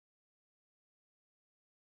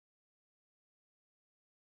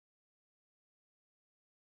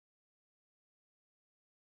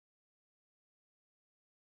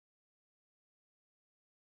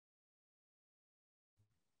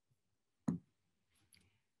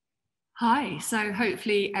Hi, so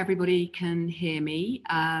hopefully everybody can hear me.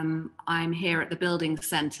 I'm here at the Building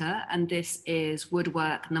Centre and this is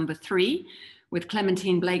woodwork number 3 with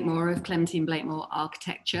Clementine Blakemore of Clementine Blakemore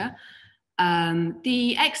Architecture.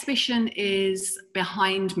 The exhibition is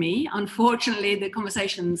behind me. Unfortunately, the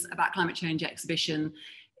Conversations about Climate Change exhibition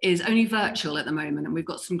is only virtual at the moment, and we've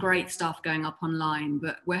got some great stuff going up online,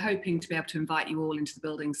 but we're hoping to be able to invite you all into the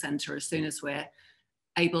Building Centre as soon as we're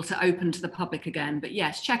able to open to the public again. But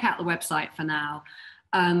yes, check out the website for now.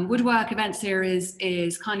 Woodwork event series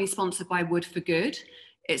is kindly sponsored by Wood for Good.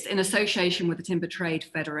 It's in association with the Timber Trade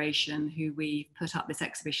Federation, who we put up this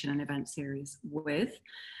exhibition and event series with.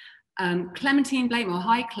 Clementine Blakemore,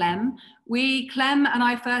 hi Clem. Clem and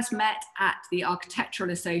I first met at the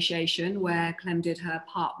Architectural Association where Clem did her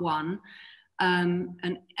part 1. And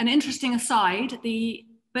an interesting aside, the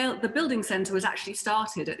Building Centre was actually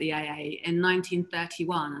started at the AA in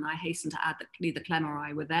 1931, and I hasten to add that neither Clem or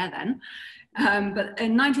I were there then. But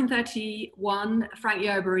in 1931, Frank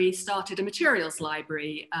Yerbury started a materials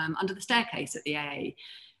library under the staircase at the AA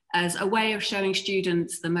as a way of showing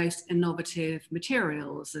students the most innovative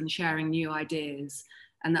materials and sharing new ideas.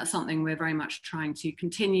 And that's something we're very much trying to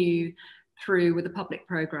continue through with the public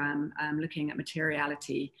programme, looking at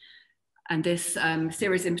materiality. And this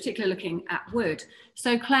series in particular looking at wood.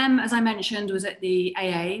 So Clem, as I mentioned, was at the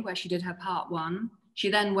AA where she did her part 1. She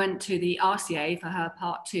then went to the RCA for her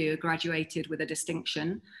part 2, graduated with a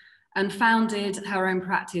distinction, and founded her own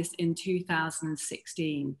practice in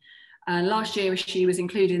 2016. Last year, she was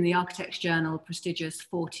included in the Architects Journal prestigious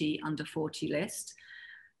 40 under 40 list.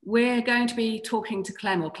 We're going to be talking to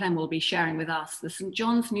Clem, or Clem will be sharing with us, the St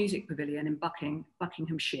John's Music Pavilion in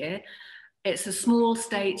Buckinghamshire. It's a small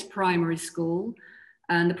state primary school,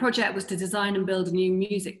 and the project was to design and build a new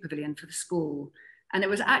music pavilion for the school. And it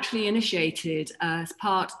was actually initiated as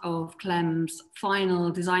part of Clem's final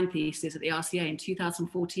design thesis at the RCA in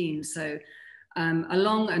 2014. So a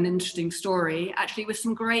long and interesting story, actually with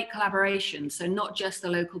some great collaboration. So not just the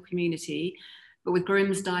local community, but with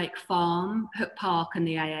Grimsdyke Farm, Hook Park and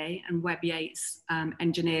the AA, and Webb Yates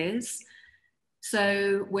engineers.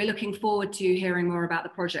 So we're looking forward to hearing more about the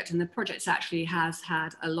project, and the project actually has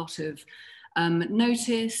had a lot of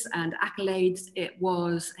notice and accolades. It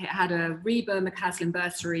had a Reba McCaslin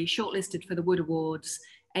bursary shortlisted for the Wood Awards,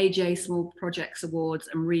 AJ Small Projects Awards,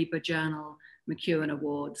 and Reba Journal McEwen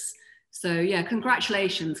Awards. So yeah,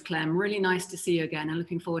 congratulations, Clem. Really nice to see you again, and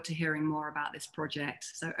looking forward to hearing more about this project.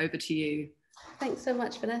 So over to you. Thanks so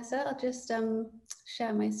much, Vanessa. I'll just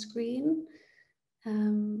share my screen.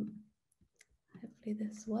 Hopefully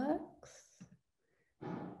this works.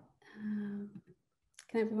 Can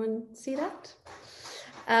everyone see that?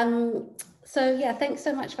 So yeah, thanks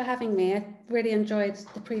so much for having me. I really enjoyed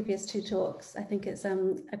the previous 2 talks. I think it's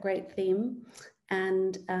a great theme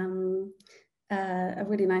and a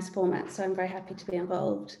really nice format, so I'm very happy to be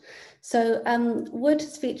involved. So wood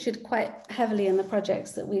has featured quite heavily in the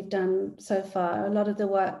projects that we've done so far. A lot of the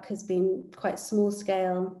work has been quite small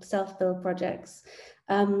scale, self-build projects.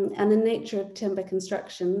 And the nature of timber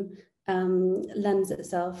construction lends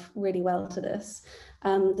itself really well to this.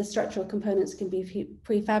 The structural components can be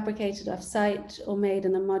prefabricated off-site or made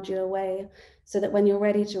in a modular way, so that when you're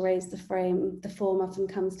ready to raise the frame, the form often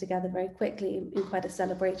comes together very quickly in quite a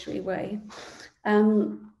celebratory way.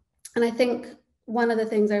 And I think one of the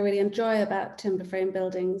things I really enjoy about timber frame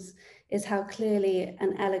buildings is how clearly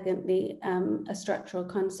and elegantly a structural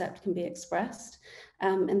concept can be expressed.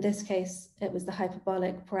 In this case, it was the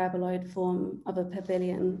hyperbolic paraboloid form of a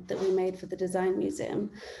pavilion that we made for the Design Museum,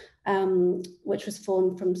 which was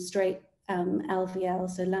formed from straight LVL,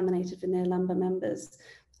 so laminated veneer lumber members,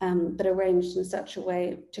 but arranged in such a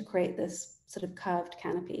way to create this sort of curved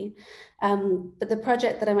canopy. But the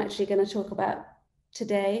project that I'm actually going to talk about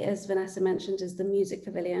today, as Vanessa mentioned, is the Music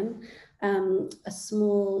Pavilion, a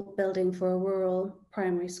small building for a rural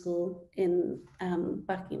primary school in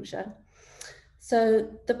Buckinghamshire. So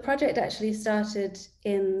the project actually started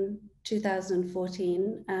in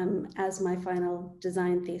 2014 as my final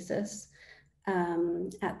design thesis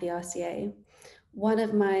at the RCA. One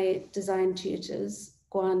of my design tutors,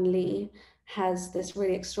 Guan Li, has this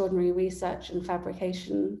really extraordinary research and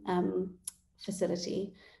fabrication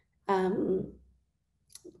facility called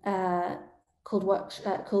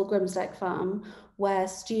Grimsdyke Farm, where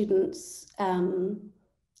students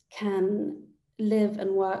can live and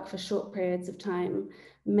work for short periods of time,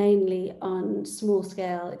 mainly on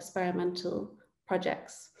small-scale experimental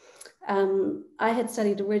projects. I had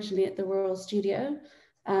studied originally at the Rural Studio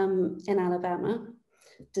in Alabama,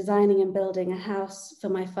 designing and building a house for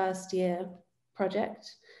my first year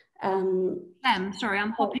project. Clem, sorry,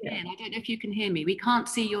 I'm hopping in. I don't know if you can hear me. We can't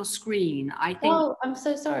see your screen. I think. Oh, I'm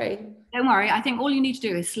so sorry. Don't worry. I think all you need to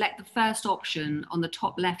do is select the first option on the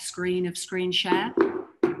top left screen of screen share.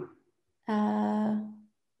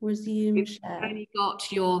 Resume share. You've only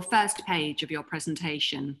got your first page of your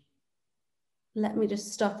presentation. Let me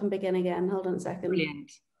just stop and begin again. Hold on a second.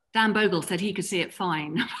 Brilliant. Dan Bogle said he could see it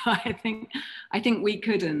fine. I think we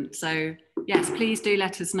couldn't. So yes, please do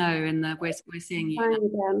let us know. We're seeing you. Fine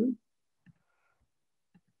again.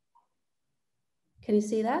 Can you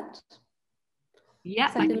see that?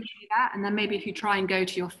 Yeah, I can see that. And then maybe if you try and go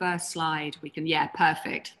to your first slide, we can. Yeah,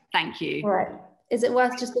 perfect. Thank you. All right. Is it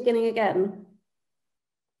worth just beginning again?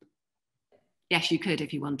 Yes, you could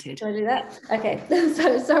if you wanted. Do I do that? Okay,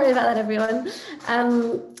 so sorry about that, everyone.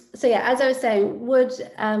 So yeah, as I was saying, wood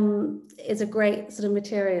is a great sort of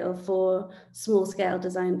material for small scale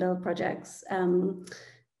design build projects.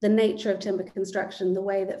 The nature of timber construction, the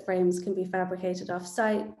way that frames can be fabricated off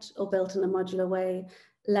site or built in a modular way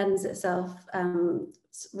lends itself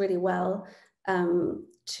really well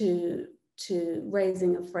to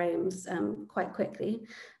raising of frames quite quickly.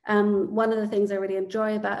 One of the things I really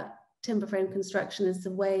enjoy about timber frame construction is the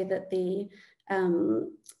way that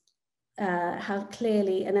how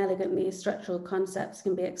clearly and elegantly structural concepts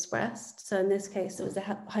can be expressed. So in this case, it was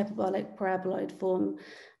a hyperbolic paraboloid form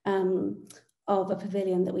of a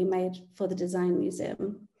pavilion that we made for the Design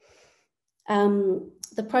Museum.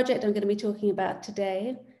 The project I'm going to be talking about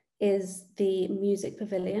today is the Music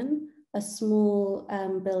Pavilion, a small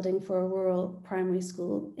building for a rural primary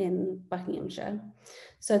school in Buckinghamshire.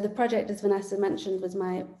 So the project, as Vanessa mentioned, was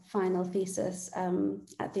my final thesis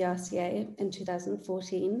at the RCA in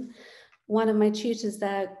 2014. One of my tutors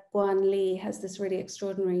there, Guan Lee, has this really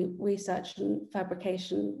extraordinary research and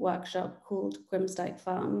fabrication workshop called Grimsdyke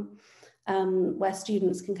Farm, where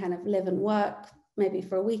students can kind of live and work, maybe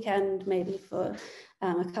for a weekend, maybe for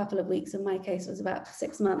a couple of weeks. In my case, it was about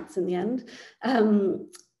 6 months in the end.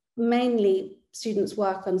 Mainly, students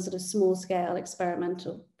work on sort of small scale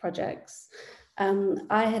experimental projects.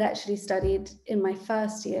 I had actually studied in my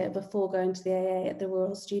first year before going to the AA at the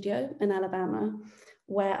Rural Studio in Alabama,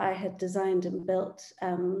 where I had designed and built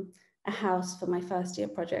a house for my first year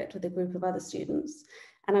project with a group of other students.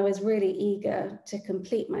 And I was really eager to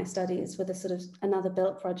complete my studies with a sort of another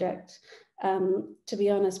built project. To be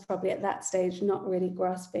honest, probably at that stage, not really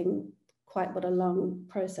grasping quite what a long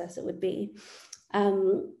process it would be.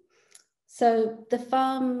 So the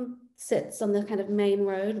farm sits on the kind of main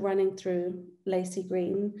road running through Lacey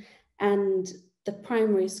Green, and the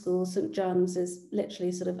primary school, St. John's, is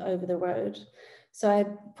literally sort of over the road. So I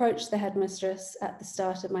approached the headmistress at the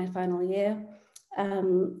start of my final year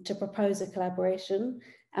to propose a collaboration,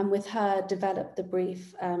 and with her developed the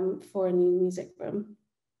brief for a new music room.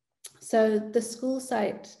 So the school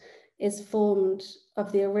site is formed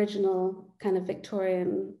of the original kind of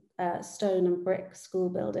Victorian stone and brick school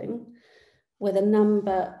building, with a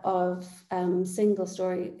number of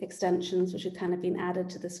single-story extensions which had kind of been added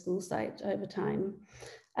to the school site over time.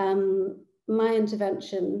 My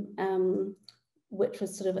intervention, which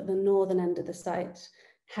was sort of at the northern end of the site,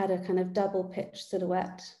 had a kind of double pitch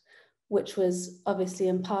silhouette, which was obviously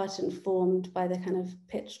in part informed by the kind of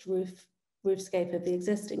pitched roofscape of the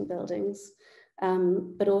existing buildings,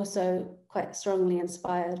 but also quite strongly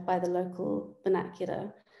inspired by the local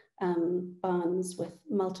vernacular barns with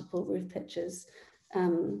multiple roof pitches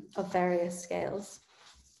of various scales.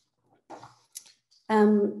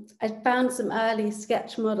 I found some early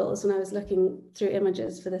sketch models when I was looking through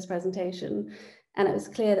images for this presentation, and it was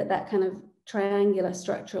clear that that kind of triangular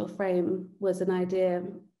structural frame was an idea,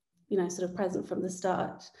 you know, sort of present from the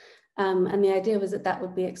start. And the idea was that that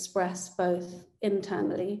would be expressed both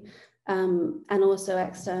internally and also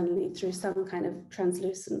externally through some kind of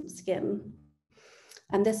translucent skin.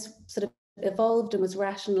 And this sort of evolved and was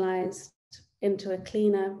rationalized into a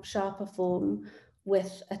cleaner, sharper form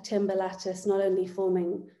with a timber lattice not only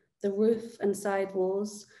forming the roof and side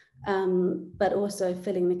walls, but also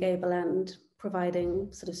filling the gable end,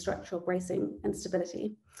 providing sort of structural bracing and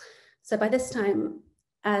stability. So by this time,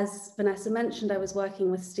 as Vanessa mentioned, I was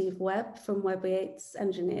working with Steve Webb from Webb Yates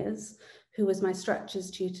Engineers, who was my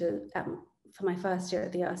structures tutor for my first year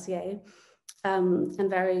at the RCA. And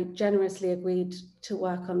very generously agreed to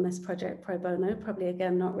work on this project pro bono, probably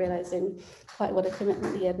again not realizing quite what a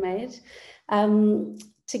commitment he had made.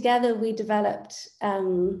 Together we developed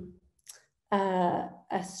a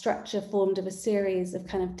structure formed of a series of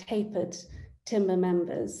kind of tapered timber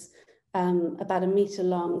members, about 1 meter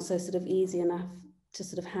long, so sort of easy enough to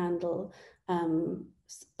sort of handle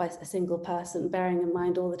by a single person, bearing in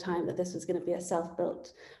mind all the time that this was going to be a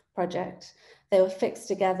self-built project. They were fixed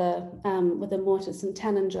together with a mortise and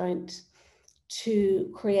tenon joint to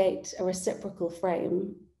create a reciprocal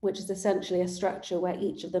frame, which is essentially a structure where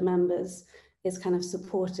each of the members is kind of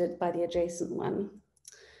supported by the adjacent one.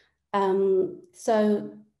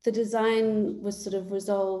 So the design was sort of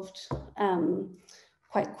resolved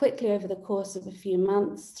quite quickly over the course of a few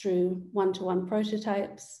months through one-to-one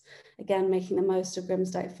prototypes, again, making the most of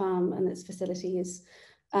Grimsdyke Farm and its facilities,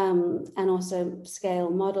 and also scale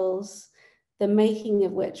models, the making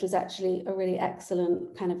of which was actually a really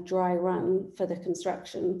excellent kind of dry run for the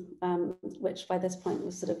construction, which by this point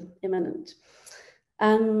was sort of imminent.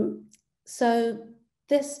 So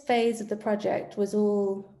this phase of the project was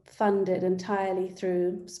all funded entirely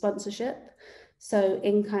through sponsorship. So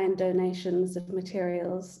in-kind donations of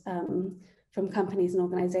materials from companies and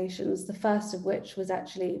organizations, the first of which was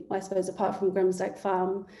actually, I suppose, apart from Grimsdyke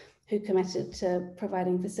Farm, who committed to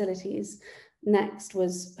providing facilities, next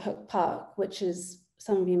was Hook Park, which is,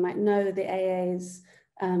 some of you might know, the AA's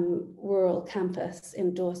rural campus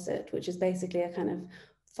in Dorset, which is basically a kind of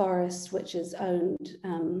forest which is owned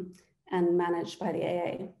and managed by the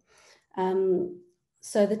AA.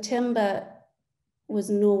 So the timber was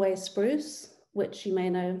Norway spruce, which you may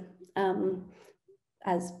know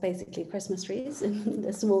as basically Christmas trees in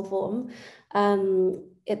the small form.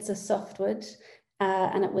 It's a softwood,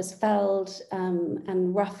 and it was felled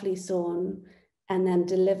and roughly sawn and then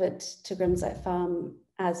delivered to Grimsdyke Farm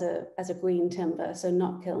as a green timber, so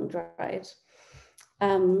not kiln dried.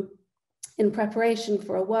 In preparation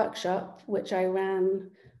for a workshop, which I ran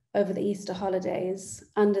over the Easter holidays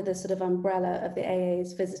under the sort of umbrella of the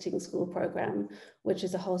AA's visiting school program, which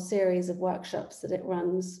is a whole series of workshops that it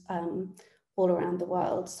runs all around the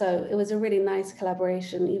world. So it was a really nice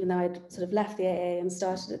collaboration, even though I'd sort of left the AA and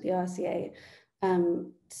started at the RCA,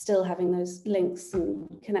 still having those links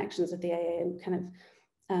and connections with the AA and kind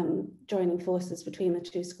of joining forces between the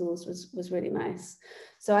two schools was really nice.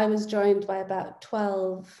 So I was joined by about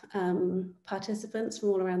 12 participants from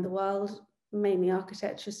all around the world, mainly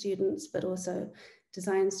architecture students, but also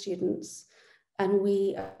design students. And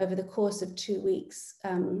we, over the course of 2 weeks,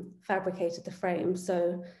 fabricated the frame.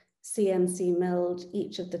 So CNC milled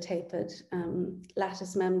each of the tapered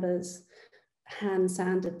lattice members, hand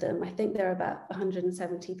sanded them. I think there are about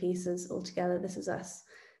 170 pieces altogether. This is us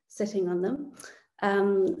sitting on them.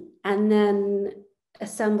 And then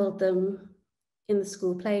assembled them in the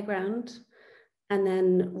school playground and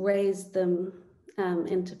then raised them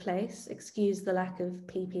into place. Excuse the lack of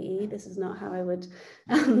PPE. This is not how I would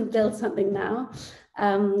build something now.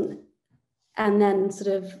 And then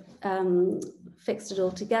sort of fixed it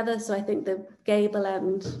all together. So I think the gable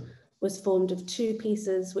end was formed of 2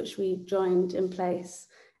 pieces, which we joined in place,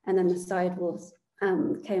 and then the side walls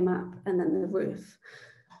came up, and then the roof.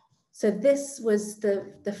 So this was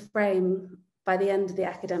the frame by the end of the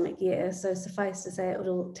academic year. So suffice to say, it would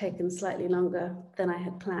all taken slightly longer than I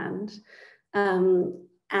had planned.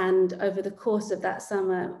 And over the course of that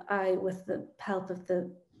summer, I, with the help of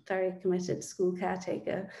the very committed school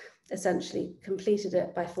caretaker, essentially completed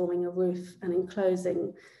it by forming a roof and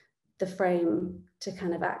enclosing the frame to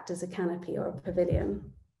kind of act as a canopy or a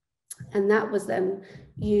pavilion. And that was then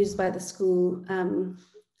used by the school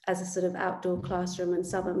as a sort of outdoor classroom in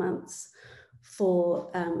summer months for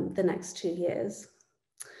the next 2 years.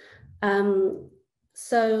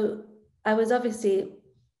 So I was obviously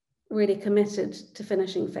really committed to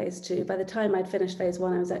finishing phase 2. By the time I'd finished phase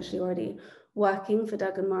 1, I was actually already working for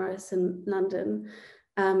Doug and Morris in London,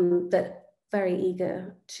 but very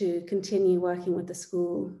eager to continue working with the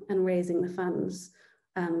school and raising the funds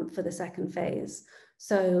for the second phase.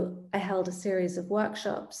 So I held a series of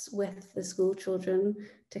workshops with the school children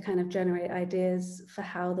to kind of generate ideas for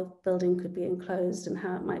how the building could be enclosed and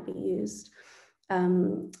how it might be used.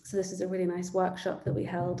 So this is a really nice workshop that we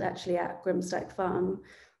held actually at Grimsdyke Farm,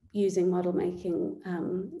 using model making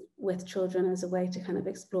with children as a way to kind of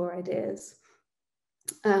explore ideas.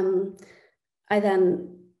 I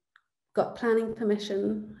then got planning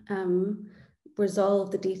permission,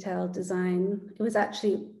 resolved the detailed design. It was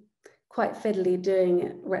actually quite fiddly doing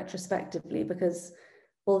it retrospectively, because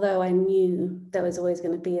although I knew there was always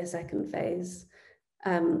going to be a second phase,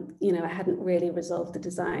 you know, I hadn't really resolved the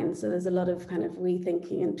design. So there's a lot of kind of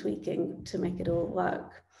rethinking and tweaking to make it all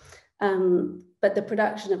work. But the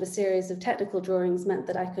production of a series of technical drawings meant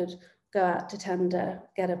that I could go out to tender,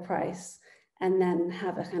 get a price, and then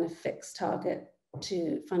have a kind of fixed target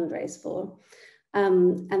to fundraise for.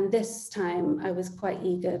 And this time I was quite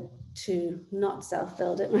eager to not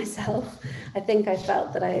self-build it myself. I think I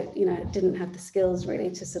felt that I, you know, didn't have the skills really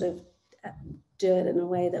to sort of do it in a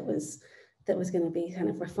way that was going to be kind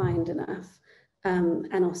of refined enough.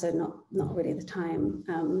 and also not really the time.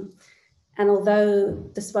 And although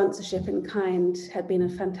the sponsorship in kind had been a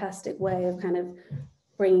fantastic way of kind of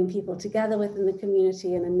bringing people together within the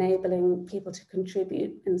community and enabling people to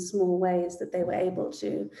contribute in small ways that they were able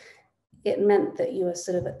to, it meant that you were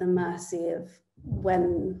sort of at the mercy of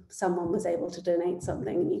when someone was able to donate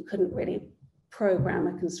something, and you couldn't really program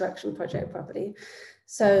a construction project properly.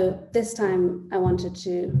 So this time I wanted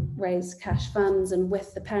to raise cash funds, and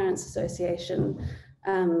with the Parents Association,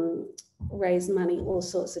 raise money all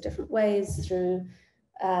sorts of different ways through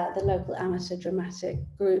the local amateur dramatic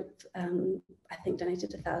group. I think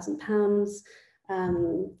donated £1,000.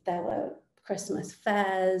 There were Christmas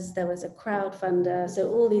fairs, there was a crowdfunder. So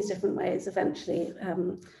all these different ways eventually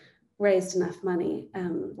raised enough money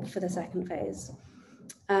for the second phase.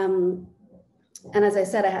 And as I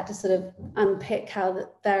said, I had to sort of unpick how the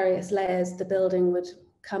various layers of the building would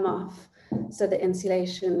come off so that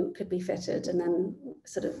insulation could be fitted, and then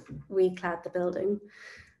sort of reclad the building.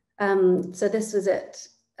 So this was it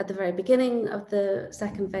at the very beginning of the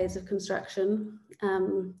second phase of construction.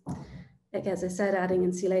 Like, as I said, adding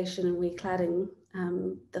insulation and recladding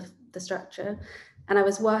the structure. And I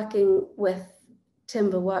was working with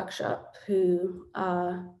Timber Workshop, who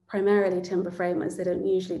are primarily timber framers. They don't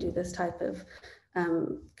usually do this type of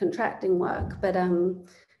contracting work, but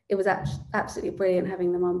it was absolutely brilliant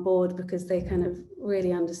having them on board, because they kind of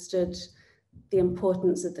really understood the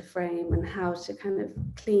importance of the frame and how to kind of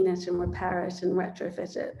clean it and repair it and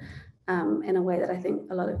retrofit it in a way that I think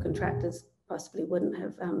a lot of contractors possibly wouldn't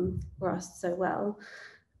have grasped so well.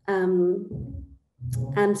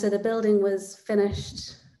 And so the building was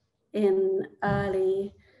finished in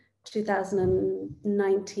early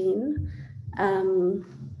 2019. And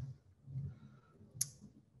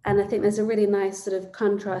I think there's a really nice sort of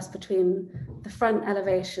contrast between the front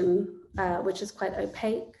elevation, which is quite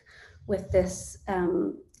opaque, with this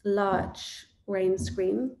large rain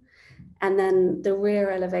screen, and then the rear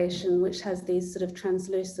elevation, which has these sort of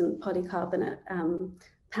translucent polycarbonate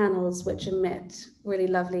panels which emit really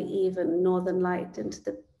lovely even northern light into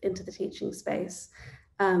the teaching space,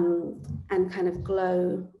 and kind of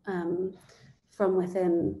glow from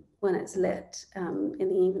within when it's lit in the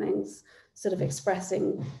evenings, sort of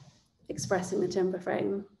expressing the timber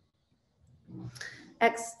frame.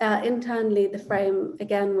 Internally, the frame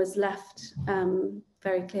again was left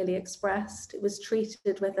very clearly expressed. It was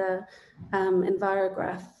treated with a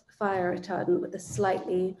Envirograph fire retardant with a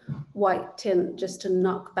slightly white tint, just to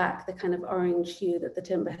knock back the kind of orange hue that the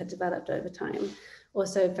timber had developed over time.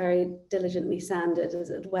 Also very diligently sanded, as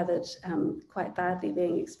it weathered quite badly,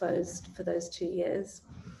 being exposed for those 2 years.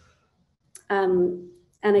 And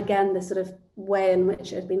again, the sort of way in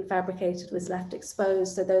which it had been fabricated was left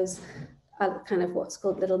exposed. So those are kind of what's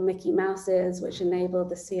called little Mickey Mouses, which enable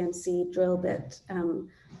the CNC drill bit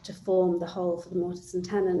to form the hole for the mortise and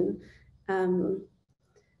tenon. And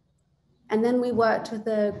then we worked with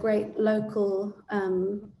a great local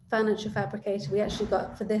furniture fabricator. We actually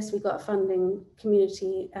got, for this, we got funding,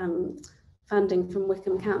 community funding from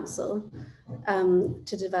Wickham Council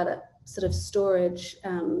to develop sort of storage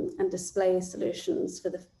and display solutions for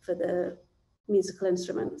the musical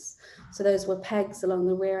instruments. So those were pegs along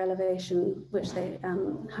the rear elevation, which they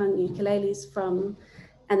hung ukuleles from,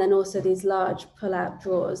 and then also these large pull-out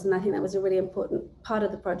drawers. And I think that was a really important part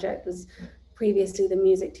of the project. Was previously the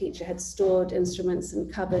music teacher had stored instruments in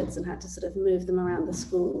cupboards and had to sort of move them around the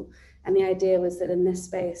school. And the idea was that in this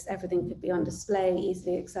space, everything could be on display,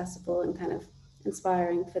 easily accessible, and kind of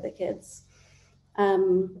inspiring for the kids.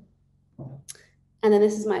 And then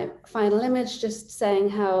this is my final image, just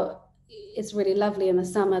saying how it's really lovely in the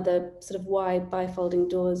summer. The sort of wide bifolding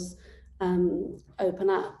doors open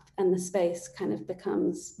up, and the space kind of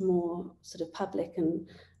becomes more sort of public and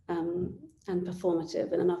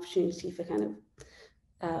performative, and an opportunity for kind of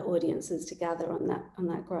audiences to gather on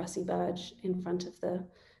that grassy verge in front of the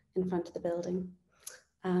building.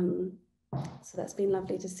 So that's been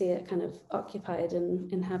lovely to see it kind of occupied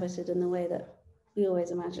and inhabited in the way that we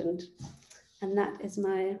always imagined. And that is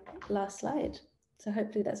my last slide. So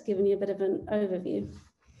hopefully that's given you a bit of an overview.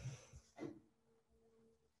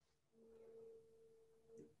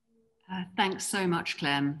 Thanks so much,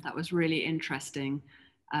 Clem. That was really interesting.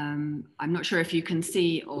 I'm not sure if you can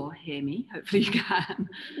see or hear me. Hopefully you can.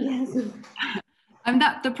 Yes.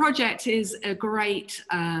 The project is a great,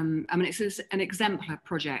 I mean, it's an exemplar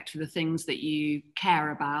project for the things that you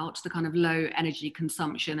care about, the kind of low energy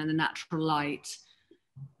consumption and the natural light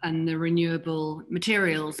and the renewable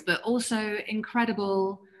materials, but also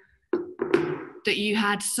incredible that you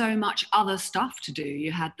had so much other stuff to do.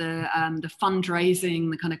 You had the fundraising,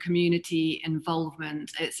 the kind of community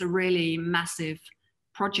involvement. It's a really massive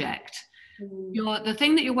project. The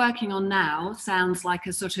thing that you're working on now sounds like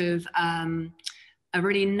a sort of a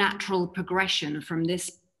really natural progression from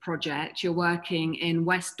this project. You're working in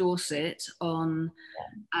West Dorset on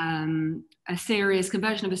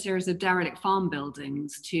conversion of a series of derelict farm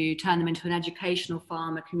buildings to turn them into an educational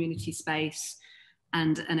farm, a community space,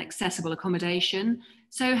 and an accessible accommodation.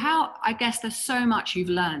 So I guess there's so much you've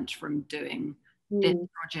learned from doing this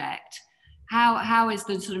project. How is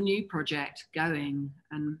the sort of new project going?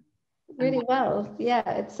 Really well, yeah.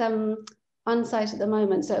 It's on site at the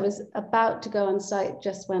moment. So it was about to go on site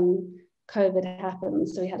just when COVID happened.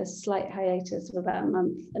 So we had a slight hiatus of about a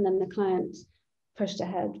month, and then the client pushed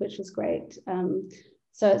ahead, which was great.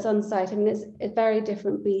 So it's on site. I mean, it's a very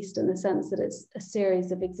different beast in the sense that it's a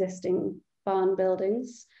series of existing barn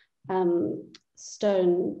buildings,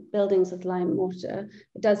 stone buildings with lime mortar.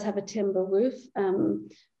 It does have a timber roof.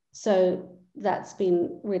 So that's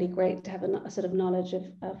been really great to have a sort of knowledge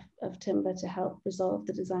of timber to help resolve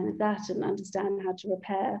the design of that and understand how to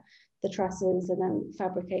repair the trusses and then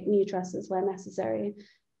fabricate new trusses where necessary.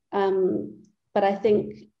 But I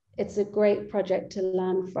think it's a great project to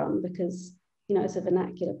learn from because, you know, it's a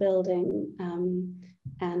vernacular building,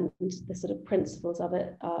 and the sort of principles of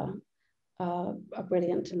it are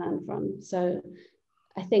brilliant to learn from. So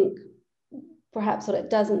I think perhaps what it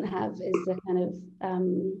doesn't have is the kind of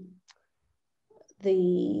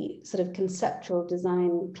the sort of conceptual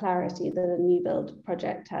design clarity that a new build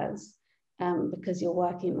project has, because you're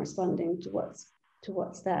working and responding to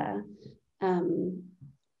what's there.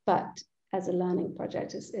 But as a learning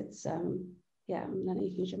project, it's yeah, I'm learning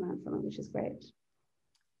a huge amount from it, which is great.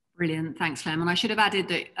 Brilliant, thanks, Clem. And I should have added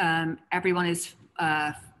that everyone is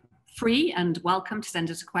free and welcome to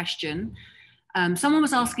send us a question. Someone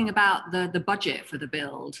was asking about the budget for the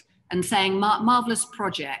build and saying, marvellous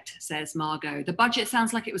project, says Margot. The budget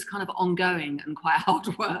sounds like it was kind of ongoing and quite hard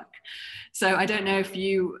work. So I don't know if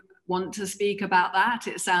you want to speak about that.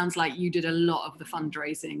 It sounds like you did a lot of the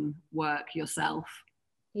fundraising work yourself.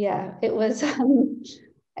 Yeah, it was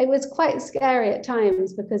quite scary at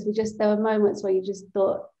times because there were moments where you just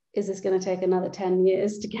thought, is this going to take another 10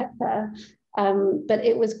 years to get there? But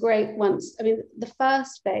it was great once. I mean, the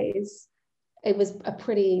first phase, it was a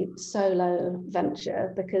pretty solo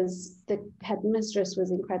venture because the headmistress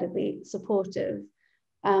was incredibly supportive.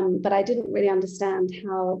 But I didn't really understand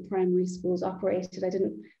how primary schools operated. I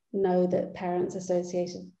didn't know that parents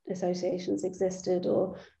associations existed,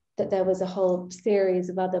 or that there was a whole series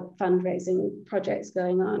of other fundraising projects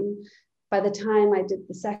going on. By the time I did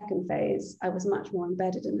the second phase, I was much more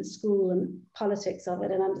embedded in the school and politics of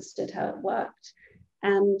it and understood how it worked.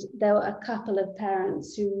 And there were a couple of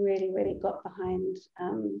parents who really, really got behind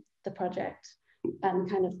the project and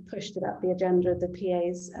kind of pushed it up the agenda of the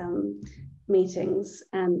PA's meetings.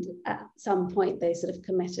 And at some point, they sort of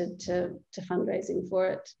committed to fundraising for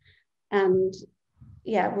it. And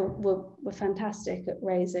yeah, we're fantastic at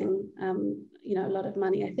raising, you know, a lot of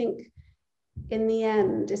money. I think in the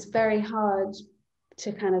end, it's very hard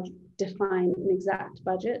to kind of define an exact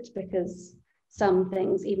budget because some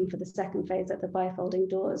things, even for the second phase, like the bifolding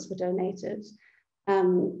doors, were donated.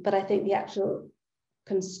 But I think the actual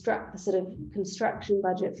sort of construction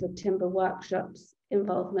budget for timber workshops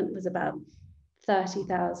involvement was about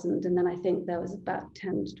 30,000, and then I think there was about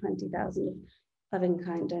 10 to 20,000 of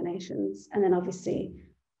in-kind donations, and then obviously,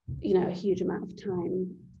 you know, a huge amount of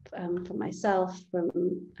time from myself, from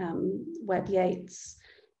Webb Yates,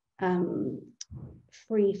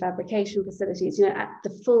 free fabrication facilities. You know, at the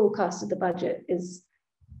full cost of the budget is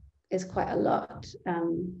quite a lot,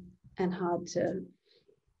 and hard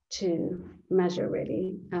to measure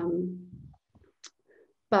really,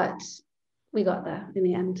 but we got there in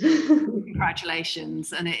the end.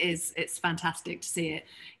 Congratulations, and it's fantastic to see it.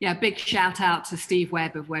 Yeah, big shout out to Steve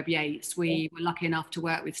Webb of Webb Yates. We were lucky enough to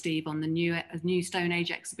work with Steve on the new Stone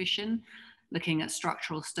Age exhibition, looking at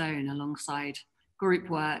structural stone alongside group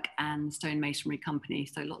work and stone masonry company.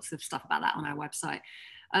 So lots of stuff about that on our website.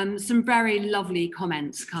 Some very lovely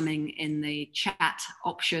comments coming in the chat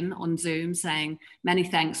option on Zoom saying, many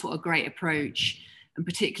thanks, what a great approach. And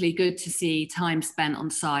particularly good to see time spent on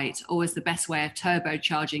site, always the best way of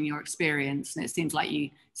turbocharging your experience. And it seems like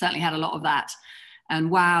you certainly had a lot of that. And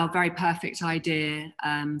wow, very perfect idea,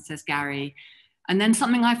 says Gary. And then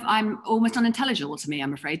something I'm almost unintelligible to me,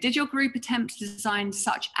 I'm afraid. Did your group attempt to design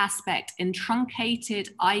such aspect in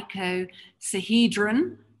truncated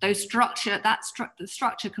icosahedron, the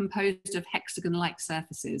structure composed of hexagon-like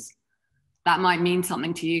surfaces? That might mean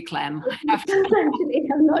something to you, Clem. Actually,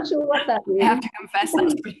 I'm not sure what that means. I have to confess that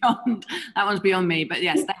one's beyond me. But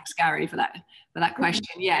yes, thanks, Gary, for that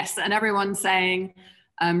question. Yes, and everyone's saying,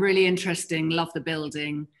 really interesting, love the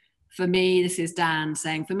building. For me, this is Dan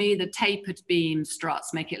saying, for me, the tapered beam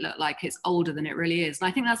struts make it look like it's older than it really is. And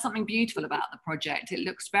I think that's something beautiful about the project. It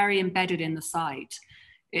looks very embedded in the site.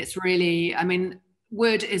 It's really, I mean,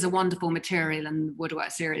 wood is a wonderful material, and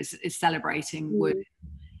Woodwork series is celebrating wood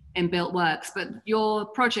in built works, but your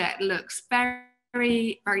project looks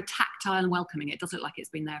very, very tactile and welcoming. It does look like it's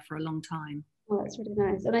been there for a long time. Oh, that's really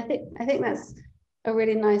nice. And I think that's a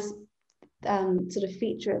really nice sort of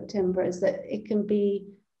feature of timber, is that it can be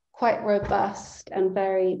quite robust and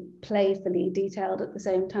very playfully detailed at the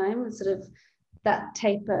same time. And sort of that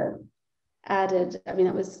taper added, I mean,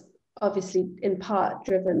 it was obviously in part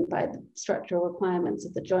driven by the structural requirements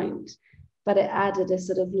of the joint, but it added a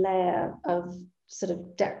sort of layer of sort of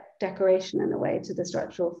decoration in a way to the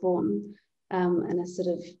structural form, and a sort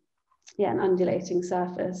of an undulating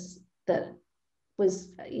surface that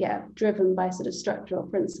was driven by sort of structural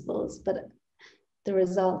principles, but the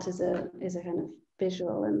result is a kind of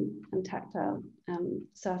visual and tactile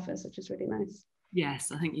surface, which is really nice.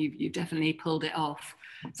 Yes, I think you've definitely pulled it off.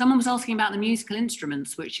 Someone was asking about the musical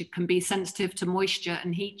instruments, which can be sensitive to moisture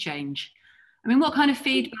and heat change. I mean, what kind of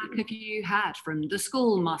feedback have you had from the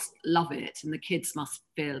school? Must love it, and the kids must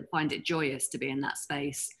find it joyous to be in that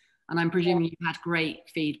space. And I'm presuming you've had great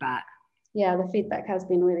feedback. Yeah, the feedback has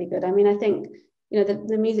been really good. I mean, I think, you know,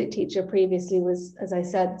 the music teacher previously was, as I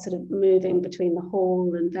said, sort of moving between the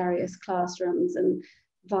hall and various classrooms and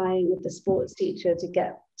vying with the sports teacher to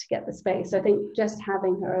get the space. So I think just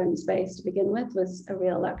having her own space to begin with was a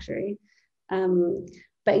real luxury.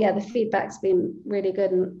 But yeah, the feedback's been really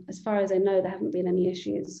good. And as far as I know, there haven't been any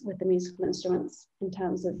issues with the musical instruments in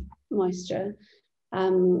terms of moisture.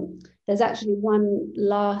 There's actually one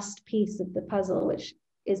last piece of the puzzle, which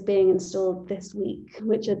is being installed this week,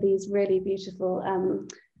 which are these really beautiful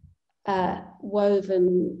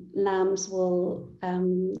woven lamb's wool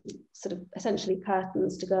sort of essentially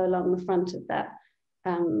curtains to go along the front of that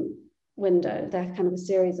window. They're kind of a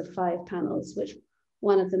series of 5 panels, which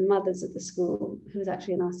one of the mothers at the school, who is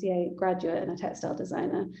actually an RCA graduate and a textile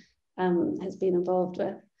designer, has been involved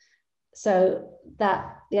with. So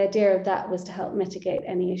that the idea of that was to help mitigate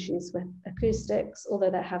any issues with acoustics, although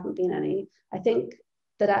there haven't been any. I think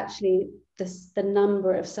that actually the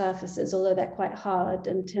number of surfaces, although they're quite hard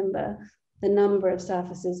and timber, the number of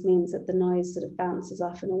surfaces means that the noise sort of bounces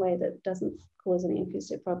off in a way that doesn't cause any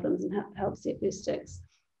acoustic problems and helps the acoustics.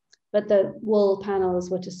 But the wool panels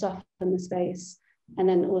were to soften the space and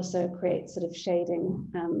then also create sort of shading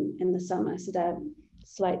in the summer. So they're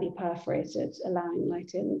slightly perforated, allowing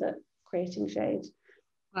light in, but creating shade.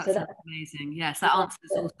 That's amazing. Yes, that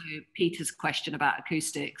answers also Peter's question about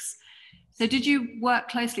acoustics. So did you work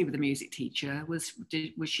closely with the music teacher? Was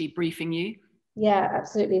she briefing you? Yeah,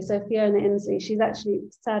 absolutely. So Fiona Inslee, she's actually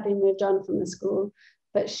sadly moved on from the school,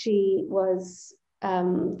 but she was, I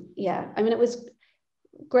mean, it was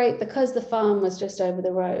great because the farm was just over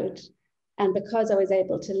the road, and because I was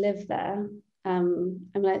able to live there. I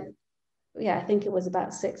think it was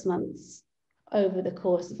about 6 months over the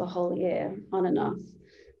course of a whole year, on and off.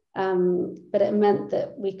 But it meant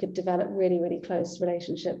that we could develop really, really close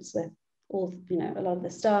relationships with all, a lot of the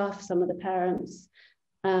staff, some of the parents,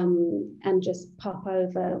 and just pop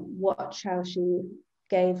over, watch how she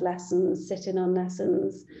gave lessons, sit in on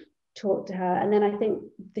lessons, talk to her. And then I think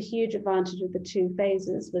the huge advantage of the 2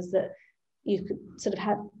 phases was that you could sort of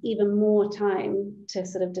have even more time to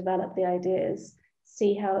sort of develop the ideas,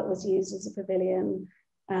 see how it was used as a pavilion,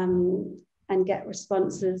 and get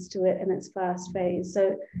responses to it in its first phase.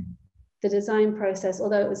 So the design process,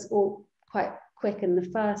 although it was all quite quick in the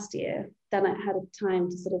first year, then I had a time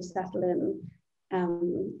to sort of settle in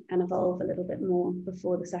and evolve a little bit more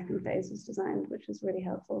before the second phase was designed, which was really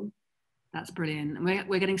helpful. That's brilliant.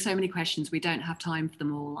 We're getting so many questions. We don't have time for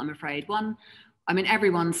them all, I'm afraid. One, I mean,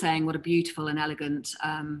 everyone's saying what a beautiful and elegant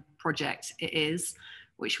project it is,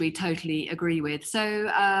 which we totally agree with.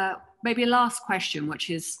 So maybe a last question, which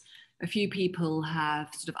is a few people have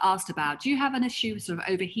sort of asked about. Do you have an issue with sort of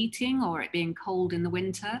overheating or it being cold in the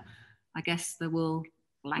winter? I guess the wool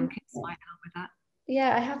blankets might help with that.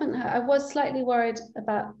 Yeah, I was slightly worried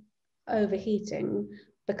about overheating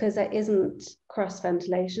because there isn't cross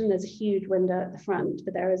ventilation. There's a huge window at the front,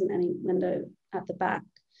 but there isn't any window at the back.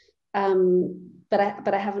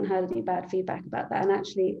 But I haven't heard any bad feedback about that. And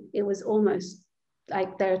actually, it was almost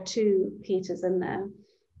like there are 2 heaters in there,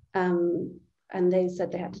 and they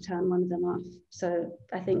said they had to turn one of them off. So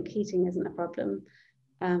I think heating isn't a problem.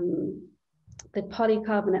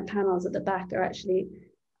 polycarbonate panels at the back are actually,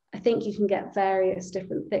 I think you can get various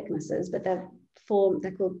different thicknesses, but they're called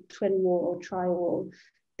twin wall or tri-wall.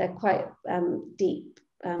 They're quite deep,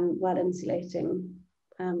 well insulating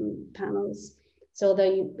panels. So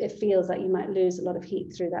although it feels like you might lose a lot of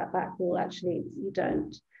heat through that back wall, actually you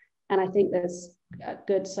don't. And I think there's a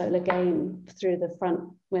good solar gain through the front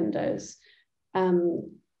windows.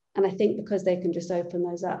 And I think because they can just open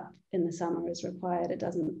those up in the summer as required, it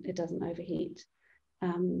doesn't overheat.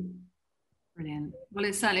 Brilliant. Well,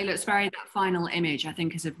 it certainly looks that final image, I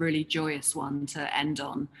think, is a really joyous one to end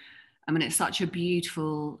on. I mean, it's such a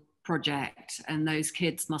beautiful project, and those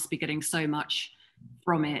kids must be getting so much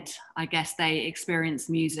from it. I guess they experience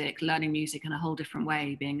learning music in a whole different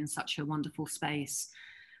way, being in such a wonderful space.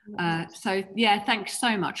 So yeah, thanks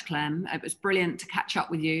so much, Clem. It was brilliant to catch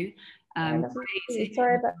up with you.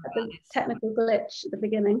 Sorry about the technical glitch at the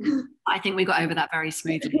beginning. I think we got over that very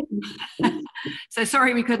smoothly. So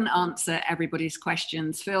sorry we couldn't answer everybody's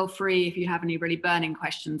questions. Feel free, if you have any really burning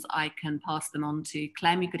questions, I can pass them on to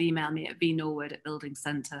Clem. You could email me at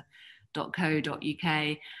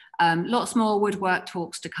vnorwood@buildingcentre.co.uk. Lots more woodwork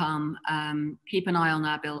talks to come. Keep an eye on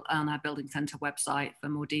our Building Centre website for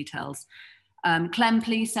more details. Clem,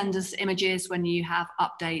 please send us images when you have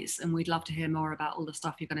updates, and we'd love to hear more about all the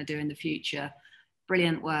stuff you're going to do in the future.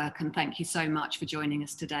 Brilliant work, and thank you so much for joining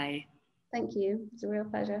us today. Thank you. It's a real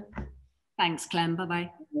pleasure. Thanks, Clem.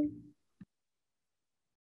 Bye-bye.